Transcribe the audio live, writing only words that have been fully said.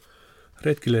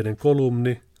Retki-lehden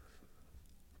kolumni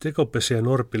Tekopesia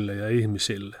norpille ja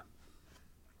ihmisille.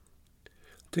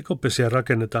 Tekopesia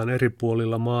rakennetaan eri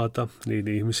puolilla maata niin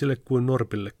ihmisille kuin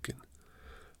norpillekin.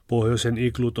 Pohjoisen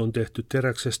iglut on tehty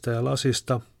teräksestä ja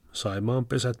lasista, Saimaan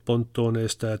pesät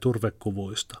ponttooneista ja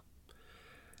turvekuvuista.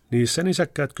 Niissä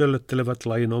nisäkkäät köllöttelevät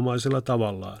lajinomaisella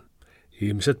tavallaan.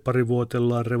 Ihmiset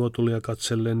parivuotellaan revotulia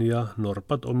katsellen ja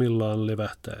norpat omillaan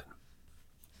levähtäen.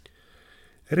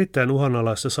 Erittäin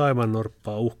uhanalaista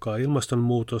saimaannorppaa uhkaa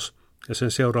ilmastonmuutos ja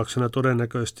sen seurauksena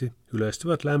todennäköisesti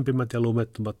yleistyvät lämpimät ja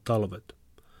lumettomat talvet.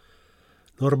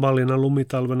 Normaalina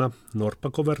lumitalvena norppa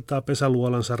kovertaa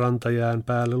pesäluolansa rantajään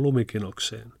päälle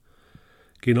lumikinokseen.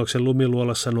 Kinoksen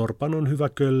lumiluolassa norpan on hyvä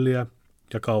kölliä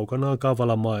ja kaukana on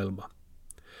kavala maailma.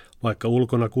 Vaikka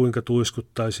ulkona kuinka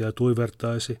tuiskuttaisi ja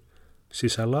tuivertaisi,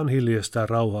 sisällä on hiljaista ja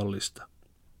rauhallista.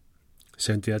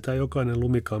 Sen tietää jokainen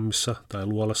lumikammissa tai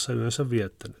luolassa yönsä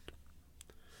viettänyt.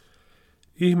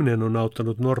 Ihminen on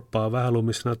auttanut norppaa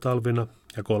vähälumisena talvina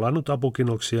ja kolannut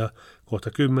apukinoksia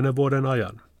kohta 10 vuoden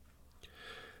ajan.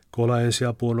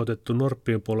 Kolaensiapu on otettu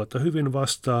norppien puolelta hyvin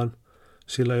vastaan,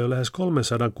 sillä jo lähes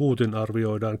 300 kuutin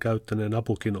arvioidaan käyttäneen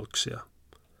apukinoksia.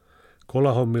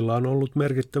 Kolahommilla on ollut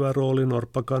merkittävä rooli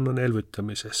norppakannan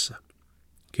elvyttämisessä.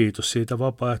 Kiitos siitä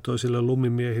vapaaehtoisille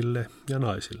lumimiehille ja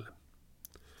naisille.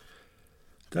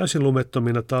 Täysin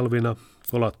lumettomina talvina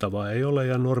kolattavaa ei ole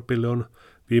ja norpille on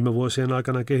viime vuosien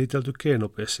aikana kehitelty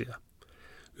keinopesia.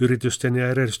 Yritysten ja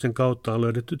erehdysten kautta on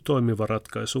löydetty toimiva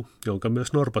ratkaisu, jonka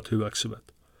myös norpat hyväksyvät.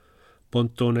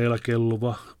 Ponttooneilla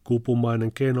kelluva,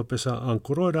 kupumainen keinopesä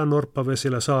ankkuroidaan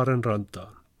norppavesillä saaren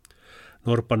rantaan.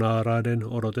 Norppanaaraiden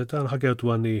odotetaan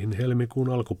hakeutuvan niihin helmikuun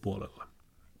alkupuolella.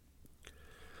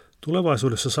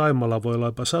 Tulevaisuudessa Saimaalla voi olla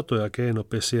jopa satoja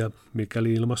keinopesiä,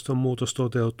 mikäli ilmastonmuutos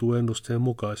toteutuu ennusteen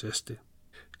mukaisesti.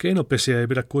 Keinopesiä ei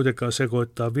pidä kuitenkaan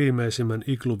sekoittaa viimeisimmän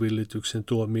igluvillityksen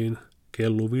tuomiin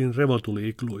kelluviin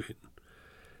revotuli-igluihin.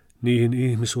 Niihin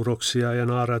ihmisuroksia ja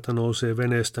naaraita nousee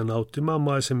veneestä nauttimaan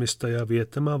maisemista ja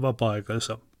viettämään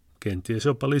vapaa-aikansa, kenties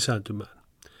jopa lisääntymään.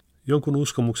 Jonkun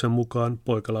uskomuksen mukaan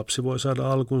poikalapsi voi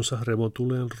saada alkunsa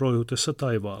revontuleen roihutessa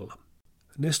taivaalla.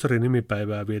 Nestorin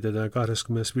nimipäivää vietetään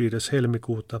 25.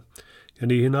 helmikuuta ja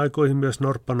niihin aikoihin myös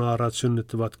norppanaaraat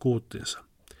synnyttävät kuuttinsa.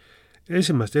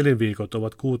 Ensimmäiset elinviikot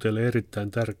ovat kuuteille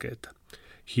erittäin tärkeitä.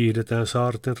 Hiihdetään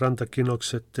saarten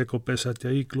rantakinokset, tekopesät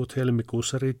ja iglut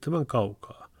helmikuussa riittävän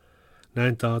kaukaa.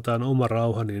 Näin taataan oma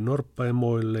rauha niin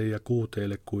norppaemoille ja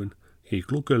kuuteille kuin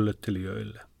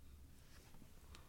igluköllöttelijöille.